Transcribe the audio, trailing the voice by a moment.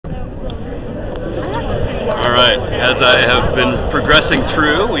As I have been progressing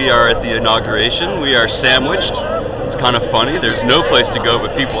through, we are at the inauguration. We are sandwiched. It's kind of funny. There's no place to go,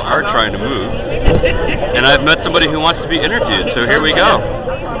 but people are trying to move. And I've met somebody who wants to be interviewed, so here we go.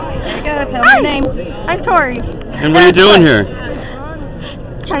 There you go. Tell me your name. I'm Tori. And what are you doing here?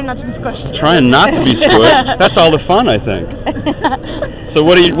 Trying not to be squished. Trying not to be squished? That's all the fun, I think. So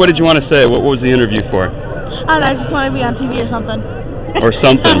what did you want to say? What was the interview for? I don't know, I just want to be on TV or something. Or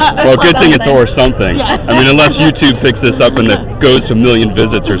something. Well, good thing it's or something. Yeah. I mean, unless YouTube picks this up and it goes to 1 million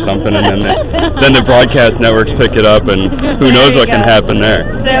visits or something, and then the broadcast networks pick it up, and who knows what can happen there.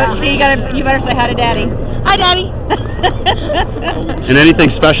 So you better say hi to Daddy. Hi, Daddy. And anything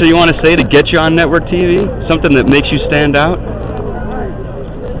special you want to say to get you on network TV? Something that makes you stand out?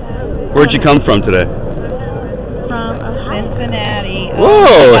 Where'd you come from today? From Cincinnati.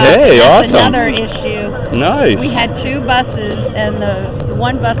 Whoa, hey, that's awesome. Another issue. Nice. We had 2 buses, and the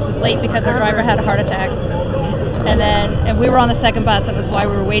one bus was late because our driver had a heart attack. And we were on the second bus, and that's why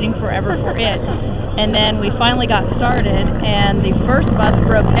we were waiting forever for it. And then we finally got started, and the first bus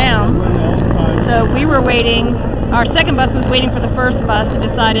broke down. So we were waiting. Our second bus was waiting for the first bus and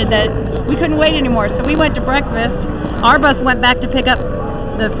decided that we couldn't wait anymore. So we went to breakfast. Our bus went back to pick up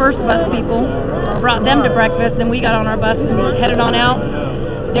the first bus people, brought them to breakfast, and we got on our bus and headed on out.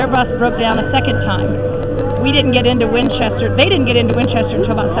 Their bus broke down a second time. We didn't get into Winchester. They didn't get into Winchester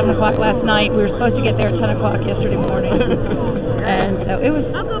until about 7 o'clock last night. We were supposed to get there at 10 o'clock yesterday morning. And so it was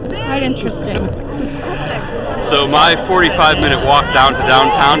quite interesting. So my 45-minute walk down to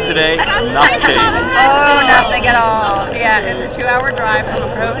downtown today, not changed. Oh, nothing at all. Yeah, it's a 2-hour drive from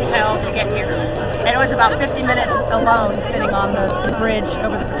a hotel to get here. And it was about 50 minutes alone sitting on the bridge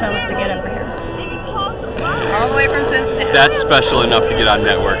over the Potomac to get over here. All the way from Cincinnati. That's special enough to get on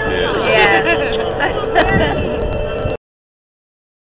network news. Yeah.